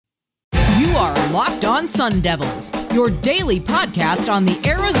are Locked On Sun Devils, your daily podcast on the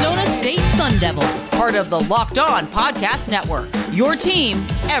Arizona State Sun Devils. Part of the Locked On Podcast Network, your team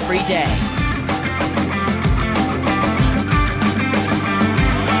every day.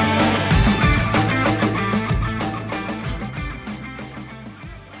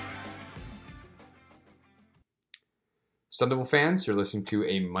 Sun Devil fans, you're listening to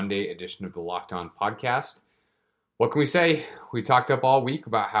a Monday edition of the Locked On Podcast. What can we say? We talked up all week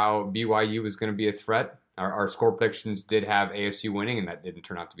about how BYU was going to be a threat. Our score predictions did have ASU winning, and that didn't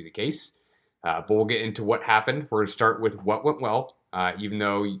turn out to be the case. But we'll get into what happened. We're going to start with what went well, even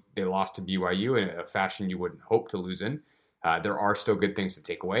though they lost to BYU in a fashion you wouldn't hope to lose in. There are still good things to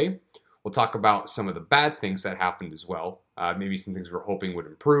take away. We'll talk about some of the bad things that happened as well. Maybe some things we're hoping would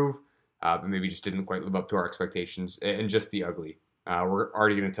improve, but maybe just didn't quite live up to our expectations, and just the ugly. We're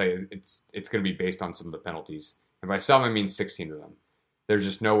already going to tell you it's going to be based on some of the penalties. And by some, I mean 16 of them. There's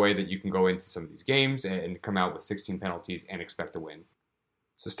just no way that you can go into some of these games and come out with 16 penalties and expect to win.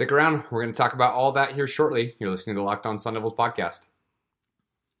 So stick around. We're going to talk about all that here shortly. You're listening to the Locked On Sun Devils podcast.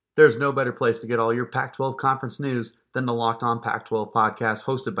 There's no better place to get all your Pac-12 conference news than the Locked On Pac-12 podcast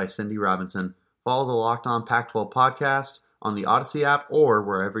hosted by Cindy Robinson. Follow the Locked On Pac-12 podcast on the Odyssey app or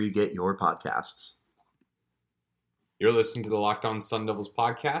wherever you get your podcasts. You're listening to the Locked On Sun Devils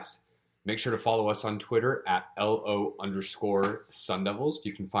podcast. Make sure to follow us on Twitter at LO_Sun Devils.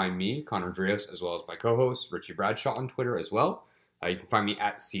 You can find me, Connor Drios, as well as my co-host, Richie Bradshaw, on Twitter as well. You can find me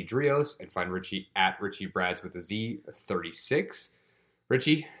at CDrios and find Richie at Richie Brads with a Z36.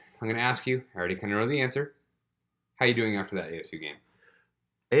 Richie, I'm going to ask you, I already kind of know the answer. How are you doing after that ASU game?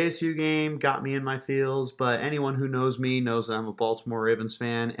 ASU game got me in my feels, but anyone who knows me knows that I'm a Baltimore Ravens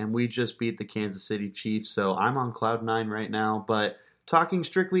fan, and we just beat the Kansas City Chiefs, so I'm on cloud nine right now, but talking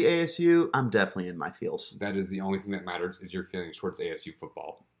strictly ASU, I'm definitely in my feels. That is the only thing that matters is your feelings towards ASU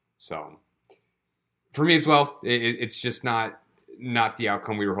football. So, for me as well, it's just not the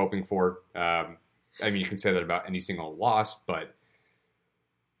outcome we were hoping for. I mean, you can say that about any single loss, but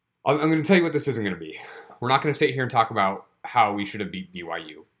I'm going to tell you what this isn't going to be. We're not going to sit here and talk about how we should have beat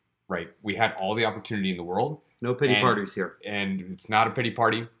BYU, right? We had all the opportunity in the world. No pity parties here. And it's not a pity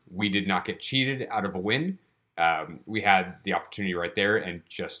party. We did not get cheated out of a win. We had the opportunity right there and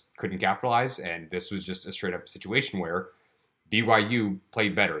just couldn't capitalize. And this was just a straight up situation where BYU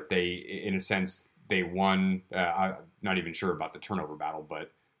played better. They, in a sense, they won. I'm not even sure about the turnover battle,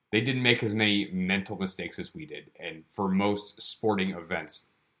 but they didn't make as many mental mistakes as we did. And for most sporting events,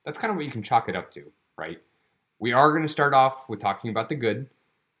 that's kind of what you can chalk it up to, right? We are going to start off with talking about the good.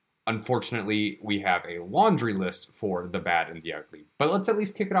 Unfortunately, we have a laundry list for the bad and the ugly. But let's at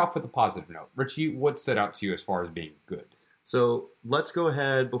least kick it off with a positive note. Richie, what stood out to you as far as being good? So let's go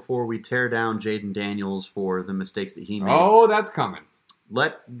ahead before we tear down Jaden Daniels for the mistakes that he made. Oh, that's coming.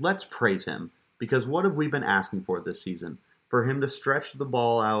 Let's praise him, because what have we been asking for this season? For him to stretch the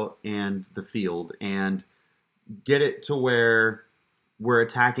ball out and the field and get it to where we're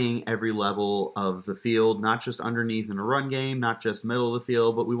attacking every level of the field, not just underneath in a run game, not just middle of the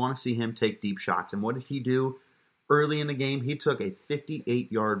field, but we want to see him take deep shots. And what did he do early in the game? He took a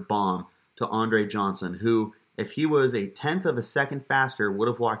 58-yard bomb to Andre Johnson, who, if he was a tenth of a second faster, would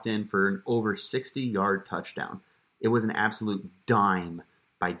have walked in for an over 60-yard touchdown. It was an absolute dime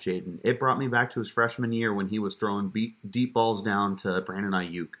by Jaden. It brought me back to his freshman year when he was throwing deep balls down to Brandon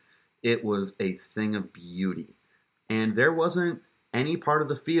Ayuk. It was a thing of beauty. And there wasn't any part of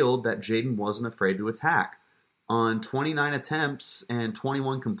the field that Jaden wasn't afraid to attack. On 29 attempts and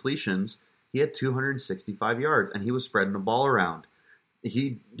 21 completions, he had 265 yards, and he was spreading the ball around.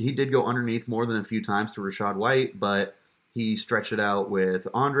 He did go underneath more than a few times to Rachaad White, but he stretched it out with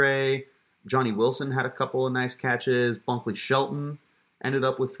Andre. Johnny Wilson had a couple of nice catches. Bunkley Shelton ended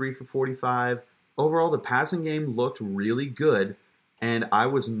up with 3 for 45. Overall, the passing game looked really good, and I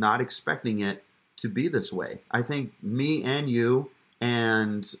was not expecting it to be this way. I think me and you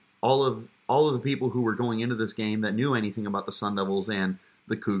and all of the people who were going into this game that knew anything about the Sun Devils and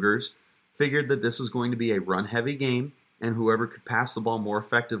the Cougars figured that this was going to be a run-heavy game, and whoever could pass the ball more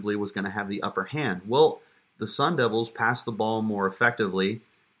effectively was going to have the upper hand. Well, the Sun Devils passed the ball more effectively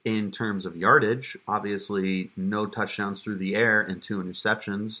in terms of yardage. Obviously, no touchdowns through the air and 2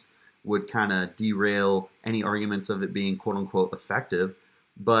 interceptions would kind of derail any arguments of it being quote-unquote effective.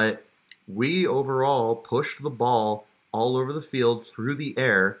 But we overall pushed the ball all over the field through the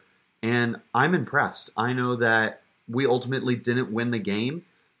air, and I'm impressed. I know that we ultimately didn't win the game,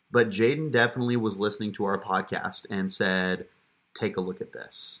 but Jaden definitely was listening to our podcast and said, take a look at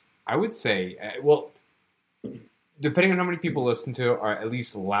this. I would say, well, depending on how many people listen to at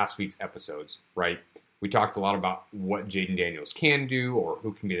least last week's episodes, right? We talked a lot about what Jaden Daniels can do or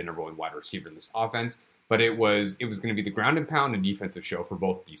who can be the number one wide receiver in this offense, but it was going to be the ground and pound and defensive show for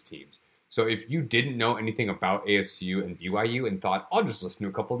both these teams. So if you didn't know anything about ASU and BYU and thought, I'll just listen to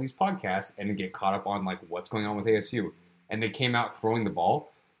a couple of these podcasts and get caught up on like what's going on with ASU, and they came out throwing the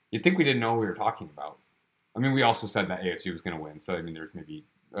ball, you'd think we didn't know what we were talking about. I mean, we also said that ASU was going to win, so I mean, there's maybe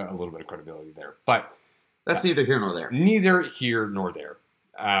a little bit of credibility there. But that's neither here nor there. Neither here nor there.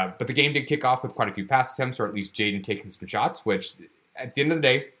 But the game did kick off with quite a few pass attempts, or at least Jaden taking some shots, which at the end of the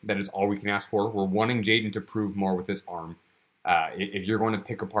day, that is all we can ask for. We're wanting Jaden to prove more with his arm. If you're going to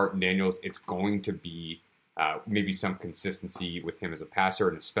pick apart Daniels, it's going to be maybe some consistency with him as a passer,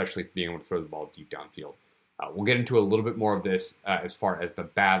 and especially being able to throw the ball deep downfield. We'll get into a little bit more of this as far as the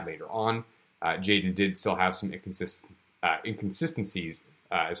bad later on. Jaden did still have some inconsistencies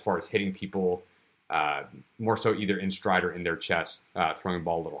as far as hitting people, more so either in stride or in their chest, throwing the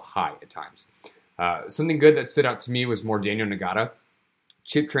ball a little high at times. Something good that stood out to me was more Daniel Ngata.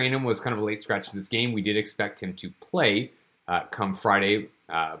 Chip Trayanum was kind of a late scratch to this game. We did expect him to play come Friday,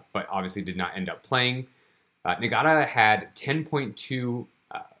 but obviously did not end up playing. Ngata had 10.2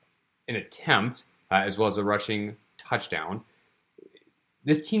 an attempt, as well as a rushing touchdown.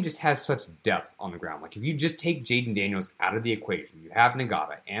 This team just has such depth on the ground. Like, if you just take Jaden Daniels out of the equation, you have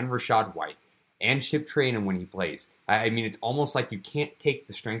Ngata and Rachaad White and Chip Trayanum when he plays. I mean, it's almost like you can't take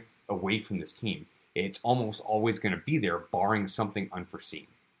the strength away from this team. It's almost always going to be there, barring something unforeseen.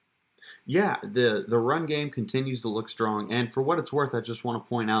 Yeah, the run game continues to look strong. And for what it's worth, I just want to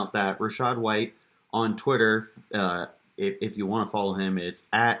point out that Rachaad White on Twitter, if you want to follow him, it's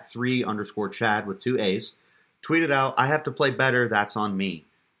at 3_Chad with 2 A's, tweeted out, "I have to play better, that's on me."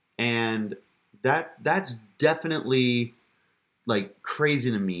 And that's definitely like crazy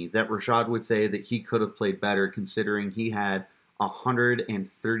to me that Rachaad would say that he could have played better, considering he had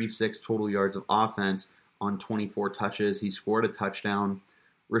 136 total yards of offense on 24 touches. He scored a touchdown.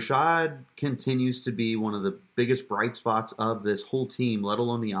 Rachaad continues to be one of the biggest bright spots of this whole team, let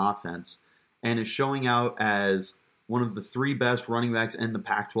alone the offense, and is showing out as one of the 3 best running backs in the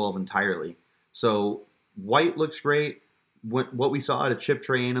Pac-12 entirely. So White looks great. What we saw at a Chip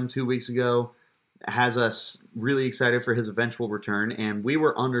Trayanum 2 weeks ago has us really excited for his eventual return, and we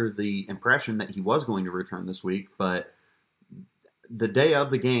were under the impression that he was going to return this week, but the day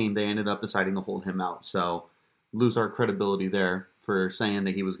of the game, they ended up deciding to hold him out, so lose our credibility there for saying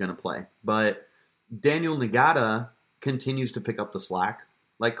that he was going to play. But Daniel Ngata continues to pick up the slack.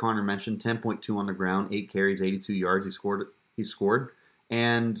 Like Connor mentioned, 10.2 on the ground, 8 carries, 82 yards. He scored.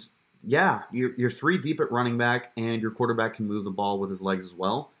 And yeah, you're 3 deep at running back, and your quarterback can move the ball with his legs as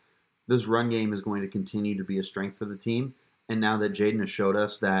well. This run game is going to continue to be a strength for the team. And now that Jaden has showed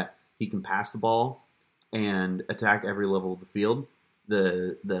us that he can pass the ball and attack every level of the field,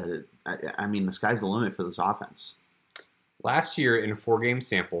 the sky's the limit for this offense. Last year, in a 4-game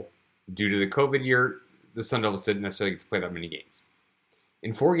sample, due to the COVID year, the Sun Devils didn't necessarily get to play that many games.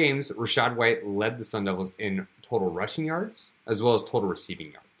 In 4 games, Rachaad White led the Sun Devils in total rushing yards, as well as total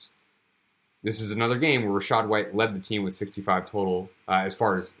receiving yards. This is another game where Rachaad White led the team with 65 total as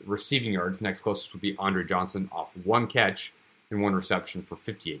far as receiving yards. Next closest would be Andre Johnson off 1 catch and 1 reception for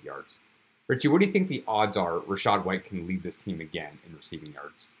 58 yards. Richie, what do you think the odds are Rachaad White can lead this team again in receiving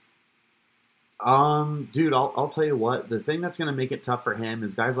yards? Dude, I'll tell you what. The thing that's going to make it tough for him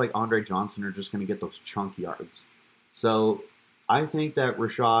is guys like Andre Johnson are just going to get those chunk yards. So I think that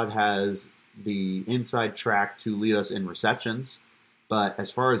Rachaad has the inside track to lead us in receptions. But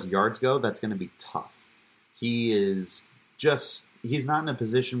as far as yards go, that's going to be tough. He's not in a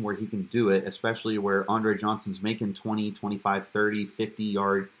position where he can do it, especially where Andre Johnson's making 20, 25, 30,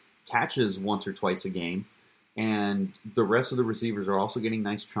 50-yard catches once or twice a game. And the rest of the receivers are also getting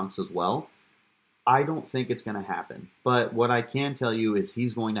nice chunks as well. I don't think it's going to happen. But what I can tell you is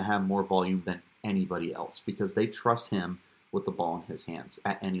he's going to have more volume than anybody else because they trust him with the ball in his hands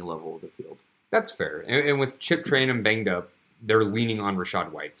at any level of the field. That's fair. And with Chip Trayanum banged up, they're leaning on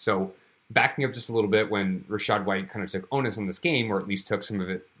Rachaad White. So backing up just a little bit, when Rachaad White kind of took onus on this game, or at least took some of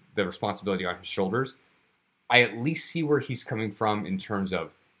the responsibility on his shoulders, I at least see where he's coming from in terms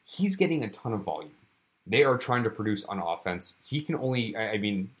of he's getting a ton of volume. They are trying to produce on offense. He can only,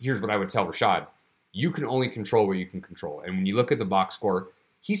 here's what I would tell Rachaad. You can only control what you can control. And when you look at the box score,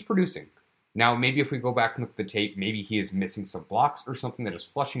 he's producing. Now, maybe if we go back and look at the tape, maybe he is missing some blocks or something that is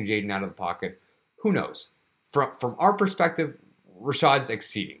flushing Jaden out of the pocket. Who knows? From our perspective, Rachaad's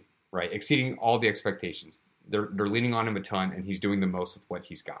exceeding, right? Exceeding all the expectations. They're leaning on him a ton, and he's doing the most with what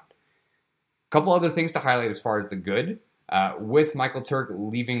he's got. A couple other things to highlight as far as the good. With Michael Turk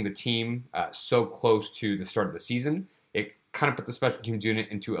leaving the team so close to the start of the season, it kind of put the special teams unit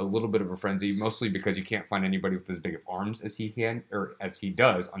into a little bit of a frenzy, mostly because you can't find anybody with as big of arms as he can, or as he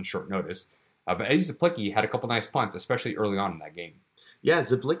does on short notice. But Eddie Czaplicki had a couple nice punts, especially early on in that game. Yeah,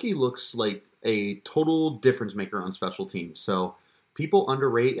 Czaplicki looks like a total difference maker on special teams. So people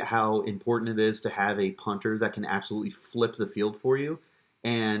underrate how important it is to have a punter that can absolutely flip the field for you.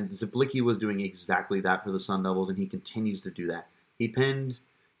 And Czaplicki was doing exactly that for the Sun Devils, and he continues to do that. He pinned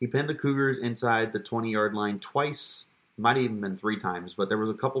the Cougars inside the 20-yard line twice. Might have even been 3 times, but there was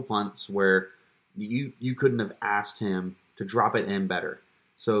a couple punts where you couldn't have asked him to drop it in better.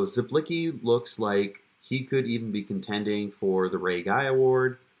 So Czaplicki looks like he could even be contending for the Ray Guy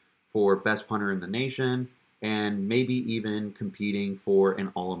Award, for best punter in the nation, and maybe even competing for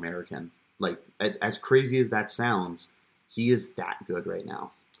an All-American. Like, as crazy as that sounds, he is that good right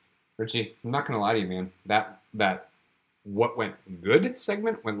now. Richie, I'm not going to lie to you, man. That what went good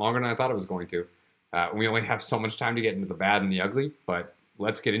segment went longer than I thought it was going to. We only have so much time to get into the bad and the ugly, but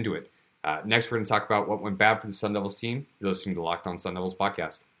let's get into it. Next, we're going to talk about what went bad for the Sun Devils team. You're listening to Locked On Sun Devils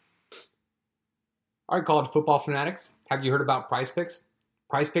podcast. All right, college football fanatics, have you heard about Prize Picks?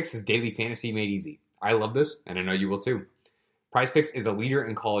 Prize Picks is daily fantasy made easy. I love this, and I know you will too. Prize Picks is a leader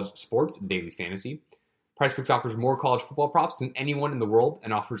in college sports daily fantasy. Prize Picks offers more college football props than anyone in the world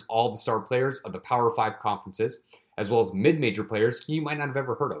and offers all the star players of the Power 5 conferences, as well as mid-major players you might not have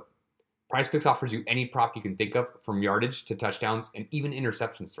ever heard of. Prize Picks offers you any prop you can think of, from yardage to touchdowns and even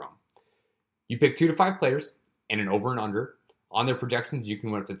interceptions thrown. You pick 2 to 5 players and an over and under. On their projections, you can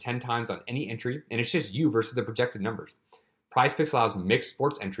win up to 10 times on any entry, and it's just you versus the projected numbers. Prize Picks allows mixed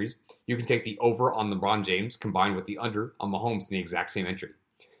sports entries. You can take the over on LeBron James combined with the under on Mahomes in the exact same entry.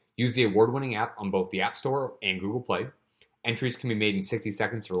 Use the award-winning app on both the App Store and Google Play. Entries can be made in 60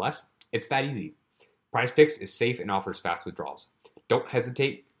 seconds or less. It's that easy. Prize Picks is safe and offers fast withdrawals. Don't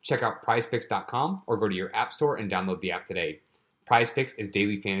hesitate. Check out prizepicks.com or go to your App Store and download the app today. Prize Picks is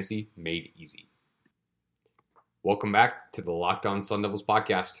daily fantasy made easy. Welcome back to the Locked On Sun Devils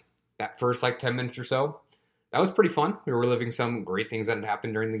podcast. That first 10 minutes or so, that was pretty fun. We were reliving some great things that had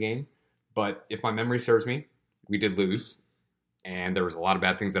happened during the game. But if my memory serves me, we did lose. And there was a lot of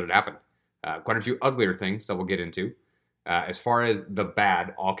bad things that had happened. Quite a few uglier things that we'll get into. As far as the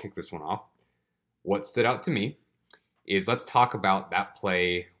bad, I'll kick this one off. What stood out to me is, let's talk about that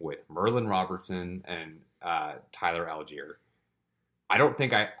play with Merlin Robertson and Tyler Algier. I don't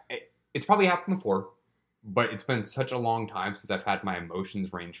think it's probably happened before, but it's been such a long time since I've had my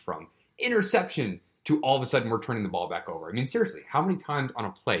emotions range from interception to all of a sudden we're turning the ball back over. I mean, seriously, how many times on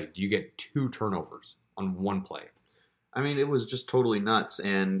a play do you get 2 turnovers on one play? I mean, it was just totally nuts.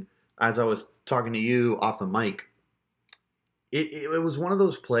 And as I was talking to you off the mic, it was one of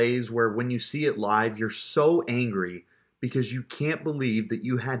those plays where when you see it live, you're so angry because you can't believe that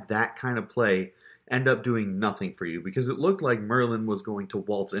you had that kind of play end up doing nothing for you, because it looked like Merlin was going to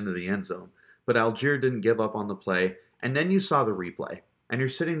waltz into the end zone. But Algier didn't give up on the play. And then you saw the replay. And you're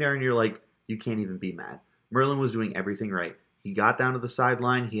sitting there and you're like, you can't even be mad. Merlin was doing everything right. He got down to the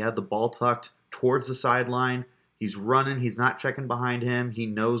sideline. He had the ball tucked towards the sideline. He's running. He's not checking behind him. He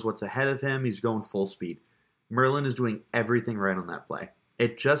knows what's ahead of him. He's going full speed. Merlin is doing everything right on that play.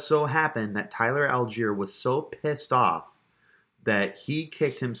 It just so happened that Tyler Algier was so pissed off that he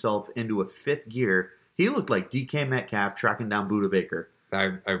kicked himself into a 5th gear. He looked like DK Metcalf tracking down Budda Baker.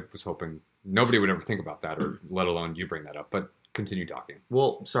 I was hoping nobody would ever think about that, or let alone you bring that up, but continue talking.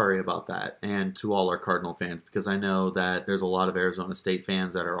 Well, sorry about that, and to all our Cardinal fans, because I know that there's a lot of Arizona State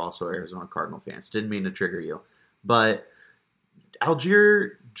fans that are also Arizona Cardinal fans. Didn't mean to trigger you. But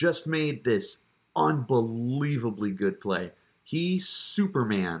Algier just made this unbelievably good play. He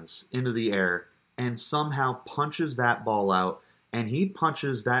Supermans into the air and somehow punches that ball out, and he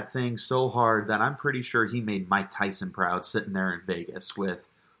punches that thing so hard that I'm pretty sure he made Mike Tyson proud sitting there in Vegas with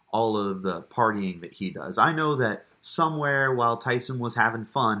all of the partying that he does. I know that somewhere while Tyson was having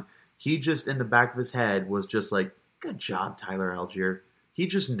fun, he just in the back of his head was just like, good job, Tyler Algier. He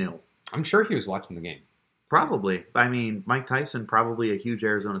just knew. I'm sure he was watching the game. Probably. I mean, Mike Tyson, probably a huge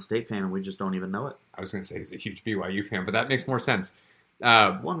Arizona State fan, and we just don't even know it. I was going to say he's a huge BYU fan, but that makes more sense.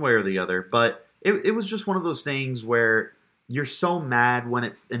 One way or the other. But it was just one of those things where you're so mad when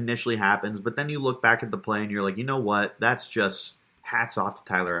it initially happens, but then you look back at the play and you're like, you know what? That's just hats off to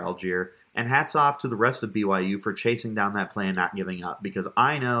Tyler Algier. And hats off to the rest of BYU for chasing down that play and not giving up. Because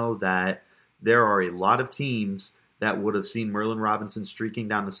I know that there are a lot of teams that would have seen Merlin Robinson streaking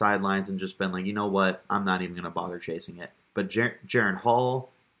down the sidelines and just been like, you know what, I'm not even going to bother chasing it. But Jaren Hall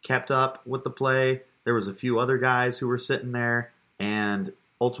kept up with the play. There was a few other guys who were sitting there, and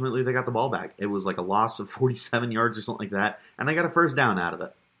ultimately they got the ball back. It was like a loss of 47 yards or something like that, and they got a first down out of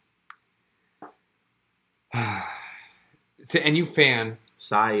it. To any fan,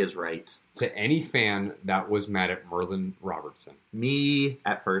 Cy is right. To any fan that was mad at Merlin Robertson, Me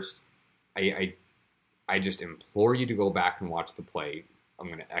at first. I just implore you to go back and watch the play. I'm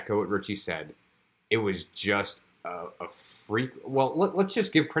going to echo what Richie said. It was just a freak. Well, let's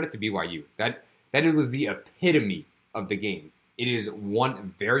just give credit to BYU. That it was the epitome of the game. It is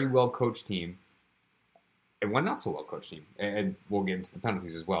one very well-coached team and one not-so-well-coached team. And we'll get into the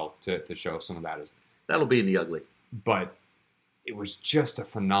penalties as well to show some of that. That'll be in the ugly. But it was just a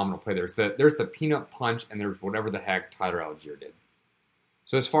phenomenal play. There's the peanut punch, and there's whatever the heck Tyler Algier did.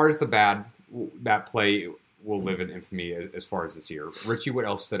 So as far as the bad, that play will live in infamy as far as this year. Richie, what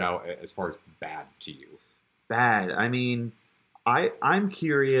else stood out as far as bad to you? Bad. I mean, I'm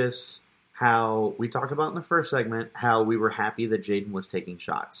curious how we talked about in the first segment how we were happy that Jaden was taking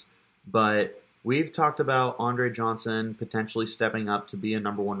shots. But we've talked about Andre Johnson potentially stepping up to be a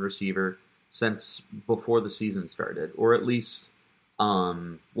number one receiver since before the season started, or at least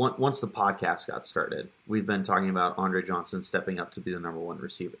once the podcast got started. We've been talking about Andre Johnson stepping up to be the number one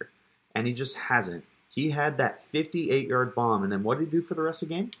receiver, and he just hasn't. He had that 58-yard bomb, and then what did he do for the rest of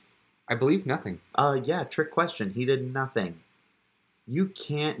the game? I believe nothing. Yeah, trick question. He did nothing. You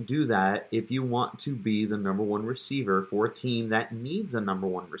can't do that if you want to be the number one receiver for a team that needs a number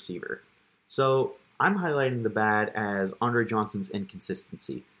one receiver. So I'm highlighting the bad as Andre Johnson's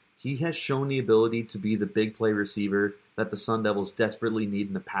inconsistency. He has shown the ability to be the big play receiver that the Sun Devils desperately need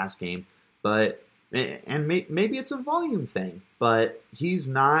in the pass game, maybe it's a volume thing, but he's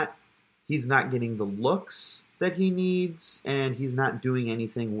not getting the looks that he needs, and he's not doing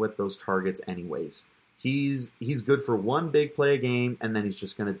anything with those targets anyways. He's good for one big play a game, and then he's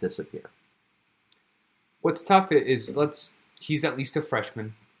just going to disappear. What's tough is he's at least a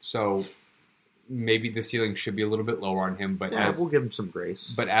freshman, so maybe the ceiling should be a little bit lower on him. But we'll give him some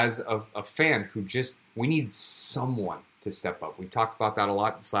grace. But as a fan we need someone to step up. We've talked about that a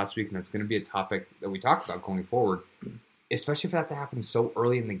lot this last week, and that's going to be a topic that we talk about going forward, especially for that to happen so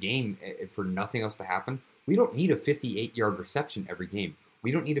early in the game, for nothing else to happen. We don't need a 58-yard reception every game.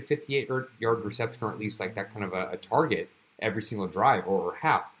 We don't need a 58-yard reception, or at least like that kind of a target every single drive or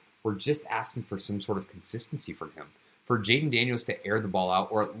half. We're just asking for some sort of consistency from him. For Jaden Daniels to air the ball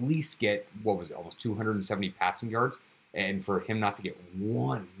out, or at least get, almost 270 passing yards, and for him not to get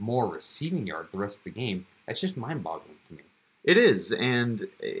one more receiving yard the rest of the game, that's just mind-boggling to me. It is, and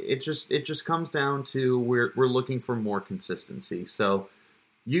it just comes down to we're looking for more consistency. So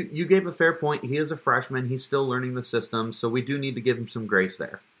you gave a fair point. He is a freshman. He's still learning the system, so we do need to give him some grace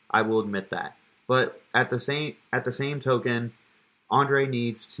there. I will admit that. But at the same token, Andre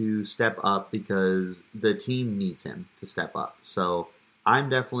needs to step up because the team needs him to step up. So I'm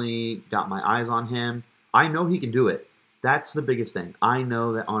definitely got my eyes on him. I know he can do it. That's the biggest thing. I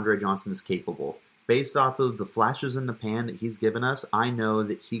know that Andre Johnson is capable. Based off of the flashes in the pan that he's given us, I know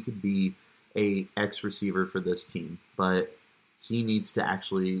that he could be a X-receiver for this team. But he needs to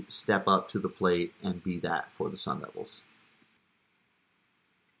actually step up to the plate and be that for the Sun Devils.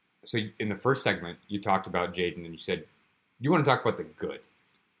 So in the first segment, you talked about Jaden, and you said you want to talk about the good.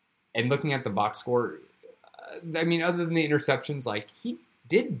 And looking at the box score, other than the interceptions, he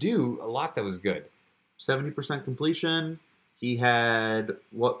did do a lot that was good. 70% completion. He had,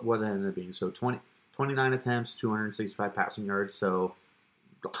 what ended up being? So 29 attempts, 265 passing yards. So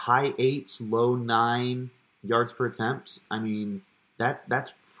high 8s, low 9 yards per attempt.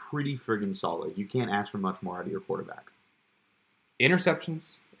 That's pretty friggin' solid. You can't ask for much more out of your quarterback.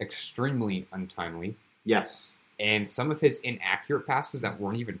 Interceptions, extremely untimely. Yes. And some of his inaccurate passes that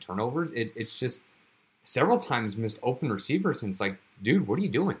weren't even turnovers, it's just several times missed open receivers, and it's like, dude, what are you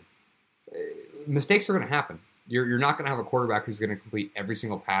doing? Mistakes are going to happen. You're not going to have a quarterback who's going to complete every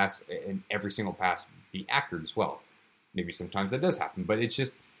single pass and every single pass be accurate as well. Maybe sometimes that does happen, but it's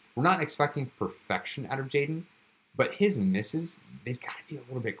just we're not expecting perfection out of Jaden, but his misses, they've got to be a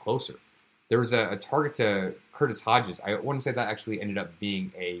little bit closer. There was a target to Curtis Hodges. I want to say that actually ended up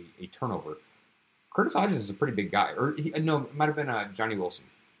being a turnover. Curtis Hodges is a pretty big guy. It might have been Johnny Wilson.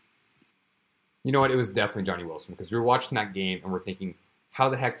 You know what? It was definitely Johnny Wilson, because we were watching that game and we're thinking, how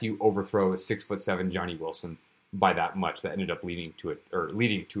the heck do you overthrow a 6'7" Johnny Wilson by that much that ended up leading to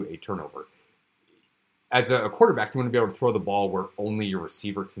a turnover? As a quarterback, you want to be able to throw the ball where only your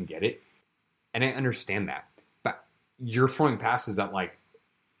receiver can get it. And I understand that. But you're throwing passes that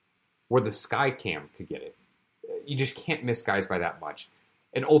where the sky cam could get it. You just can't miss guys by that much.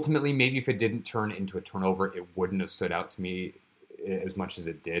 And ultimately, maybe if it didn't turn into a turnover, it wouldn't have stood out to me as much as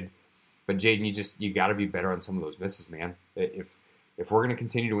it did. But Jaden, you got to be better on some of those misses, man. If we're going to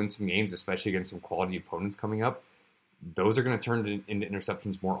continue to win some games, especially against some quality opponents coming up, those are going to turn into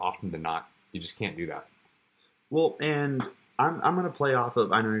interceptions more often than not. You just can't do that. Well, and I'm going to play off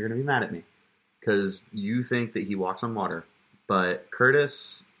of, I know you're going to be mad at me, because you think that he walks on water, but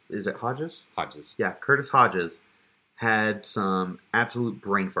Curtis, is it Hodges? Hodges. Yeah, Curtis Hodges had some absolute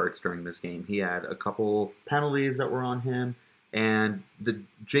brain farts during this game. He had a couple penalties that were on him, and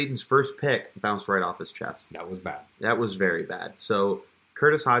Jaden's first pick bounced right off his chest. That was bad. That was very bad. So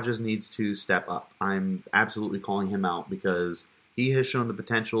Curtis Hodges needs to step up. I'm absolutely calling him out because he has shown the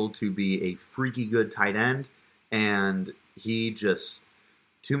potential to be a freaky good tight end, and he just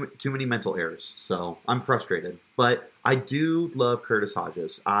too many mental errors. So I'm frustrated. But I do love Curtis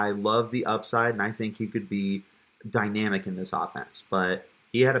Hodges. I love the upside, and I think he could be dynamic in this offense. But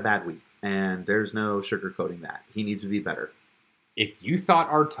he had a bad week, and there's no sugarcoating that. He needs to be better. If you thought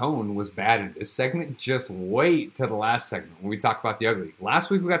our tone was bad in this segment, just wait to the last segment when we talk about the ugly. Last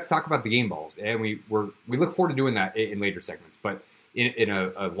week we got to talk about the game balls, and we look forward to doing that in later segments. But in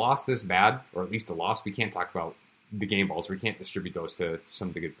a loss this bad, or at least a loss, we can't talk about the game balls. We can't distribute those to some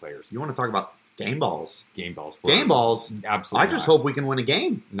of the good players. You want to talk about game balls? Game balls. Game balls? Absolutely. I just hope we can win a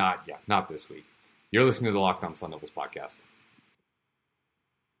game. Not this week. You're listening to the Locked On Sun Devils podcast.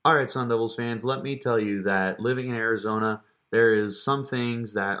 All right, Sun Devils fans, let me tell you that living in Arizona, there is some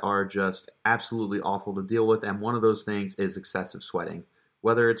things that are just absolutely awful to deal with, and one of those things is excessive sweating.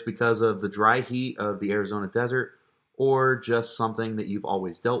 Whether it's because of the dry heat of the Arizona desert or just something that you've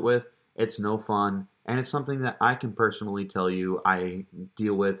always dealt with, it's no fun, and it's something that I can personally tell you I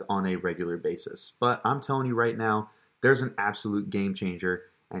deal with on a regular basis. But I'm telling you right now, there's an absolute game changer,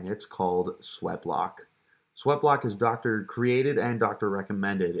 and it's called Sweatblock. Sweatblock is doctor created and doctor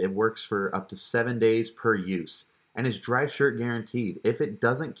recommended. It works for up to 7 days per use, and is dry shirt guaranteed. If it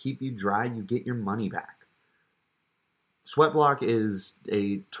doesn't keep you dry, you get your money back. Sweatblock is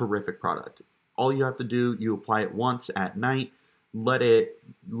a terrific product. All you have to do, you apply it once at night, let it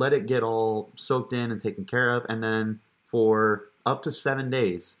get all soaked in and taken care of, and then for up to 7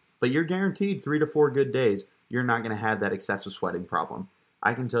 days, but you're guaranteed 3 to 4 good days, you're not going to have that excessive sweating problem.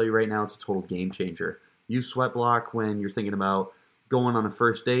 I can tell you right now, it's a total game changer. Use Sweatblock when you're thinking about going on a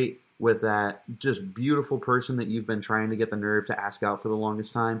first date with that just beautiful person that you've been trying to get the nerve to ask out for the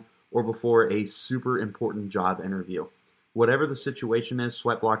longest time, or before a super important job interview. Whatever the situation is,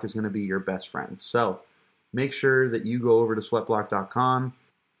 Sweatblock is going to be your best friend. So make sure that you go over to sweatblock.com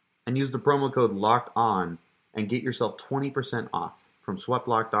and use the promo code LOCKEDON and get yourself 20% off from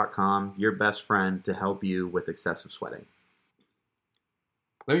sweatblock.com, your best friend to help you with excessive sweating.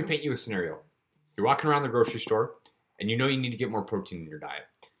 Let me paint you a scenario. You're walking around the grocery store, and you know you need to get more protein in your diet.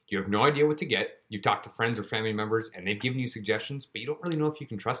 You have no idea what to get. You've talked to friends or family members, and they've given you suggestions, but you don't really know if you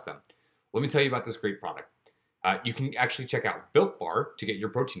can trust them. Let me tell you about this great product. You can actually check out Built Bar to get your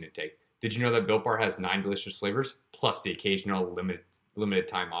protein intake. Did you know that Built Bar has 9 delicious flavors, plus the occasional limited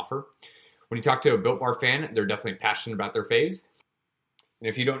time offer? When you talk to a Built Bar fan, they're definitely passionate about their faves. And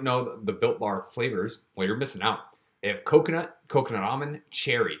if you don't know the Built Bar flavors, well, you're missing out. They have coconut almond,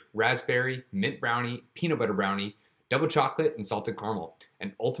 cherry, raspberry, mint brownie, peanut butter brownie, double chocolate, and salted caramel.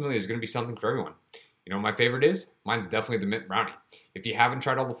 And ultimately, there's going to be something for everyone. You know what my favorite is? Mine's definitely the mint brownie. If you haven't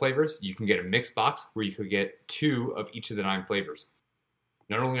tried all the flavors, you can get a mixed box where you could get 2 of each of the 9 flavors.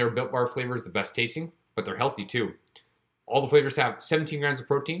 Not only are Built Bar flavors the best tasting, but they're healthy too. All the flavors have 17 grams of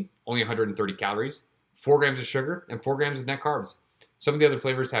protein, only 130 calories, 4 grams of sugar, and 4 grams of net carbs. Some of the other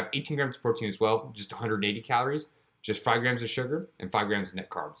flavors have 18 grams of protein as well, just 180 calories, just 5 grams of sugar, and 5 grams of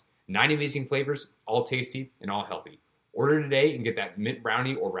net carbs. 9 amazing flavors, all tasty and all healthy. Order today and get that mint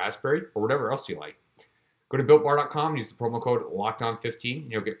brownie or raspberry or whatever else you like. Go to BuiltBar.com and use the promo code LOCKEDON15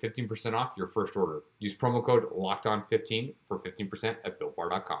 and you'll get 15% off your first order. Use promo code LOCKEDON15 for 15% at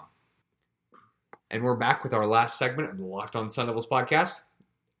BuiltBar.com. And we're back with our last segment of the Locked On Sun Devils podcast.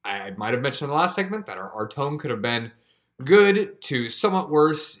 I might have mentioned in the last segment that our tone could have been good to somewhat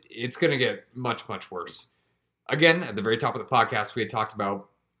worse. It's going to get much, much worse. Again, at the very top of the podcast, we had talked about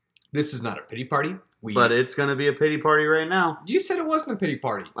this is not a pity party. But it's going to be a pity party right now. You said it wasn't a pity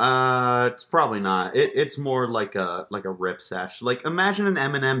party. It's probably not. It's more like a rip sesh. Like, imagine an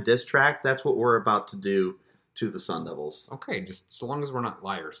Eminem diss track. That's what we're about to do to the Sun Devils. Okay, just so long as we're not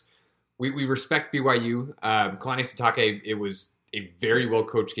liars. We respect BYU. Kalani Sitake, it was a very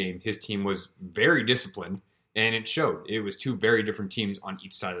well-coached game. His team was very disciplined, and it showed. It was 2 very different teams on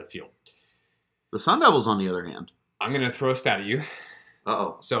each side of the field. The Sun Devils, on the other hand. I'm going to throw a stat at you.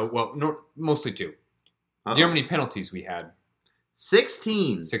 Uh-oh. So, well, mostly 2. Do you know how many penalties we had?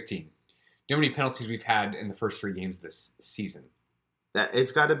 16. 16. Do you know how many penalties we've had in the first 3 games this season?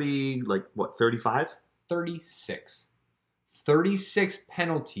 It's got to be, 35? 36. 36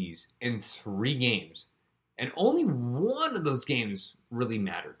 penalties in 3 games. And only one of those games really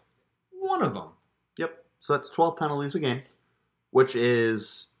mattered. One of them. Yep. So that's 12 penalties a game, which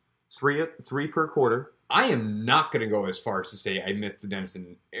is three per quarter. I am not going to go as far as to say I missed the Dennis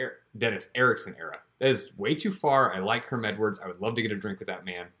Erickson era. That is way too far. I like Herm Edwards. I would love to get a drink with that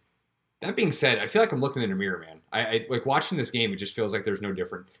man. That being said, I feel like I'm looking in a mirror, man. I like watching this game. It just feels like there's no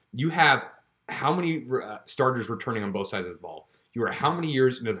different. You have how many starters returning on both sides of the ball? You are how many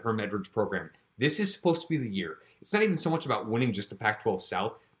years into the Herm Edwards program? This is supposed to be the year. It's not even so much about winning just the Pac-12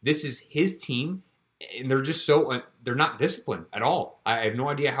 South. This is his team, and they're just they're not disciplined at all. I have no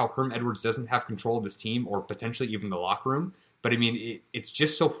idea how Herm Edwards doesn't have control of this team or potentially even the locker room. But, I mean, it's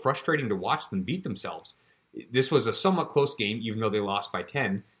just so frustrating to watch them beat themselves. This was a somewhat close game, even though they lost by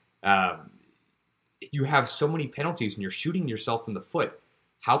 10. You have so many penalties, and you're shooting yourself in the foot.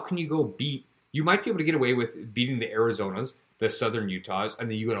 How can you go beat? You might be able to get away with beating the Arizonas, the Southern Utahs, and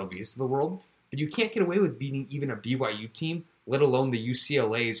the UNLVs of the world, but you can't get away with beating even a BYU team, let alone the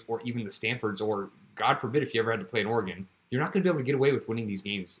UCLAs or even the Stanfords, or, God forbid, if you ever had to play in Oregon. You're not going to be able to get away with winning these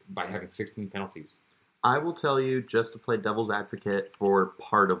games by having 16 penalties. I will tell you, just to play devil's advocate for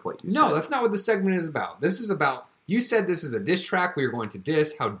part of what you said. No, that's not what the segment is about. This is about, you said this is a diss track. We are going to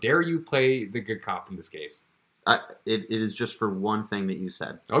diss. How dare you play the good cop in this case? It is just for one thing that you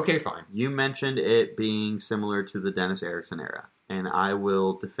said. Okay, fine. You mentioned it being similar to the Dennis Erickson era, and I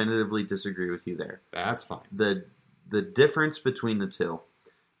will definitively disagree with you there. That's fine. The difference between the two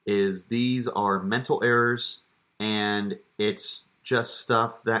is these are mental errors, and it's just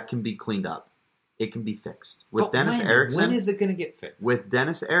stuff that can be cleaned up. It can be fixed. With Dennis Erickson, when is it going to get fixed? With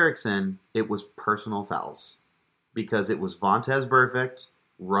Dennis Erickson, it was personal fouls because it was Vontaze Burfict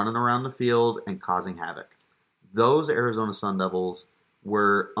running around the field and causing havoc. Those Arizona Sun Devils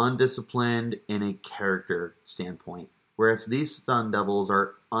were undisciplined in a character standpoint, whereas these Sun Devils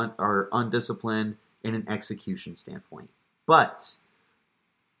are undisciplined in an execution standpoint. But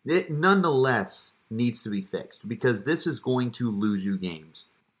it nonetheless needs to be fixed because this is going to lose you games.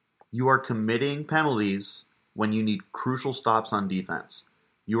 You are committing penalties when you need crucial stops on defense.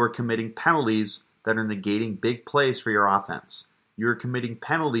 You are committing penalties that are negating big plays for your offense. You're committing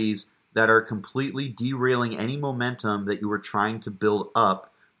penalties that are completely derailing any momentum that you were trying to build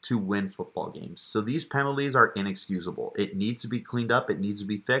up to win football games. So these penalties are inexcusable. It needs to be cleaned up. It needs to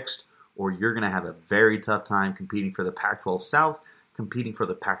be fixed, or you're going to have a very tough time competing for the Pac-12 South, competing for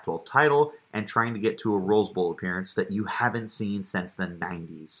the Pac-12 title, and trying to get to a Rose Bowl appearance that you haven't seen since the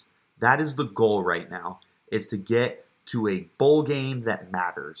 90s. That is the goal right now, is to get to a bowl game that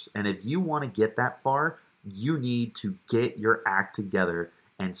matters. And if you want to get that far, you need to get your act together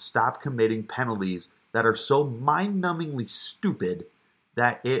and stop committing penalties that are so mind-numbingly stupid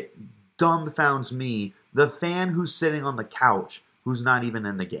that it dumbfounds me, the fan who's sitting on the couch, who's not even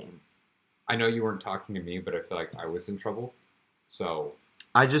in the game. I know you weren't talking to me, but I feel like I was in trouble. So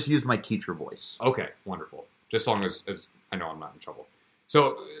I just used my teacher voice. Okay, wonderful. Just as long as I know I'm not in trouble.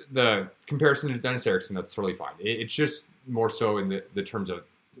 So the comparison to Dennis Erickson, that's totally fine. It's just more so in the terms of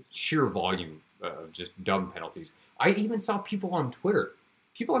sheer volume of just dumb penalties. I even saw people on Twitter.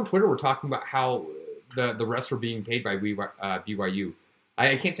 People on Twitter were talking about how the refs were being paid by BYU.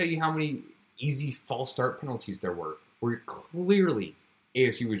 I can't tell you how many easy false start penalties there were, where clearly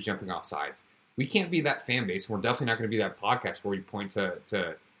ASU was jumping off sides. We can't be that fan base, and we're definitely not going to be that podcast where we point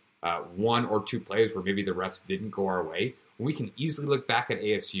to one or two plays where maybe the refs didn't go our way. We can easily look back at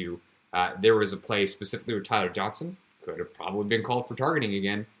ASU. There was a play specifically with Tyler Johnson. Could have probably been called for targeting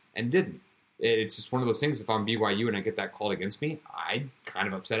again and didn't. It's just one of those things. If I'm BYU and I get that called against me, I'm kind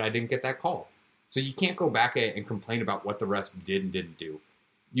of upset I didn't get that call. So you can't go back and complain about what the refs did and didn't do.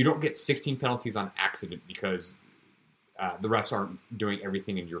 You don't get 16 penalties on accident because the refs aren't doing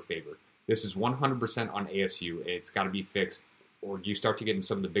everything in your favor. This is 100% on ASU. It's got to be fixed, or you start to get in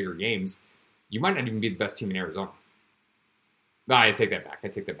some of the bigger games. You might not even be the best team in Arizona. No, I take that back.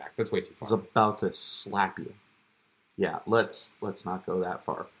 That's way too far. I was about to slap you. Yeah, let's not go that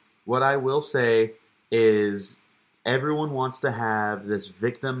far. What I will say is everyone wants to have this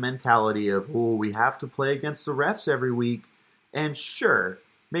victim mentality of, oh, we have to play against the refs every week. And sure,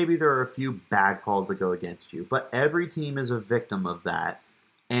 maybe there are a few bad calls that go against you, but every team is a victim of that.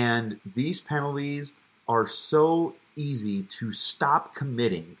 And these penalties are so easy to stop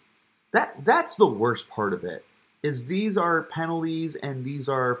committing. That's the worst part of it. Is these are penalties and these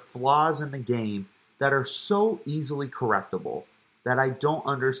are flaws in the game that are so easily correctable that I don't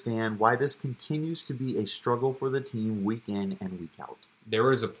understand why this continues to be a struggle for the team week in and week out. There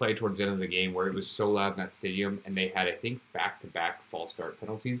was a play towards the end of the game where it was so loud in that stadium, and they had, I think, back-to-back false start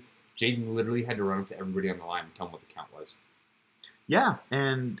penalties. Jaden literally had to run up to everybody on the line and tell them what the count was. Yeah,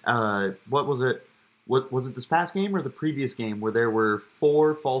 and what was it? What was it, this past game or the previous game where there were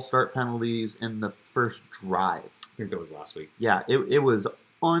 4 false start penalties in the first drive? I think that was last week. Yeah, it was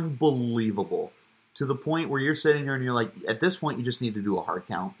unbelievable. To the point where you're sitting there and you're like, at this point, you just need to do a hard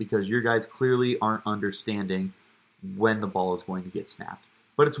count because your guys clearly aren't understanding when the ball is going to get snapped.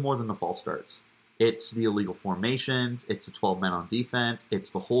 But it's more than the false starts. It's the illegal formations. It's the 12 men on defense.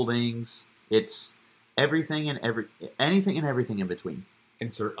 It's the holdings. It's everything and anything and everything in between.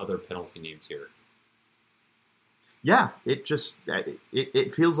 Insert other penalty names here. Yeah, it just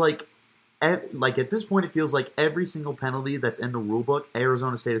it feels like at this point it feels like every single penalty that's in the rule book,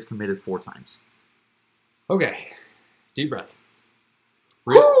 Arizona State has committed 4 times. Okay, deep breath.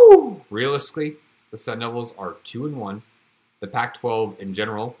 Realistically, the Sun Devils are 2-1. The Pac-12 in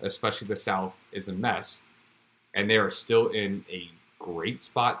general, especially the South, is a mess, and they are still in a great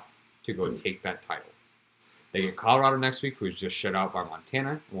spot to go take that title. They get Colorado next week, who is just shut out by Montana,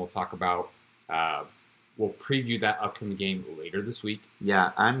 and we'll talk about. We'll preview that upcoming game later this week.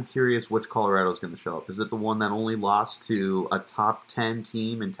 Yeah, I'm curious which Colorado is going to show up. Is it the one that only lost to a top 10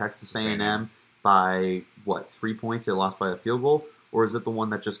 team in Texas A&M by, 3 points? They lost by a field goal? Or is it the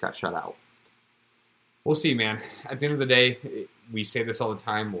one that just got shut out? We'll see, man. At the end of the day, we say this all the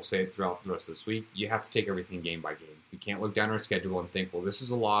time. We'll say it throughout the rest of this week. You have to take everything game by game. We can't look down our schedule and think, well, this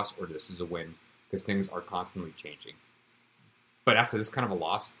is a loss or this is a win, because things are constantly changing. But after this kind of a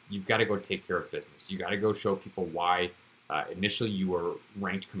loss, you've got to go take care of business. You got to go show people why initially you were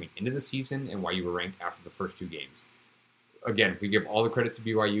ranked coming into the season and why you were ranked after the first 2 games. Again, we give all the credit to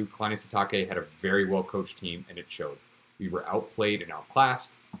BYU. Kalani Sitake had a very well-coached team, and it showed. We were outplayed and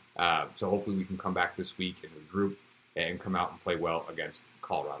outclassed. So hopefully we can come back this week and regroup and come out and play well against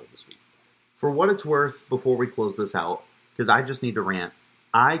Colorado this week. For what it's worth, before we close this out, because I just need to rant,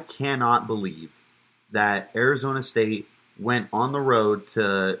 I cannot believe that Arizona State went on the road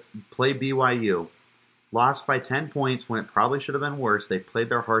to play BYU, lost by 10 points when it probably should have been worse. They played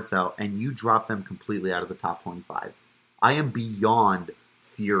their hearts out, and you dropped them completely out of the top 25. I am beyond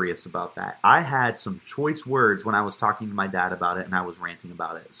furious about that. I had some choice words when I was talking to my dad about it, and I was ranting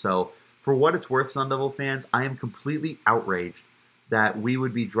about it. So, for what it's worth, Sun Devil fans, I am completely outraged that we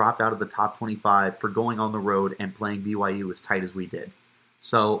would be dropped out of the top 25 for going on the road and playing BYU as tight as we did.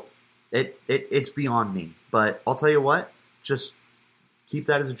 So, it's beyond me. But I'll tell you what, just keep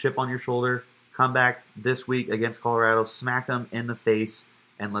that as a chip on your shoulder. Come back this week against Colorado, smack them in the face,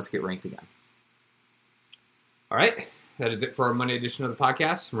 and let's get ranked again. All right. That is it for our Monday edition of the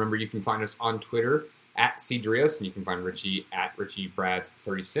podcast. Remember, you can find us on Twitter at @CDrios, and you can find Richie at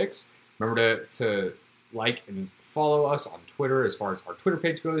RichieBrads36. Remember to like and follow us on Twitter. As far as our Twitter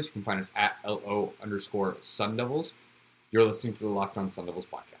page goes, you can find us at @LO_Sun Devils. You're listening to the Locked On Sun Devils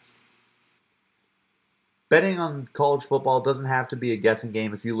podcast. Betting on college football doesn't have to be a guessing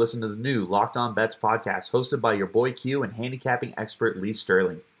game if you listen to the new Locked On Bets podcast hosted by your boy Q and handicapping expert Lee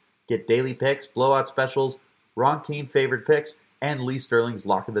Sterling. Get daily picks, blowout specials, wrong team favorite picks, and Lee Sterling's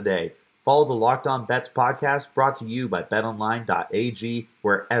Lock of the Day. Follow the Locked On Bets podcast brought to you by betonline.ag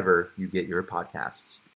wherever you get your podcasts.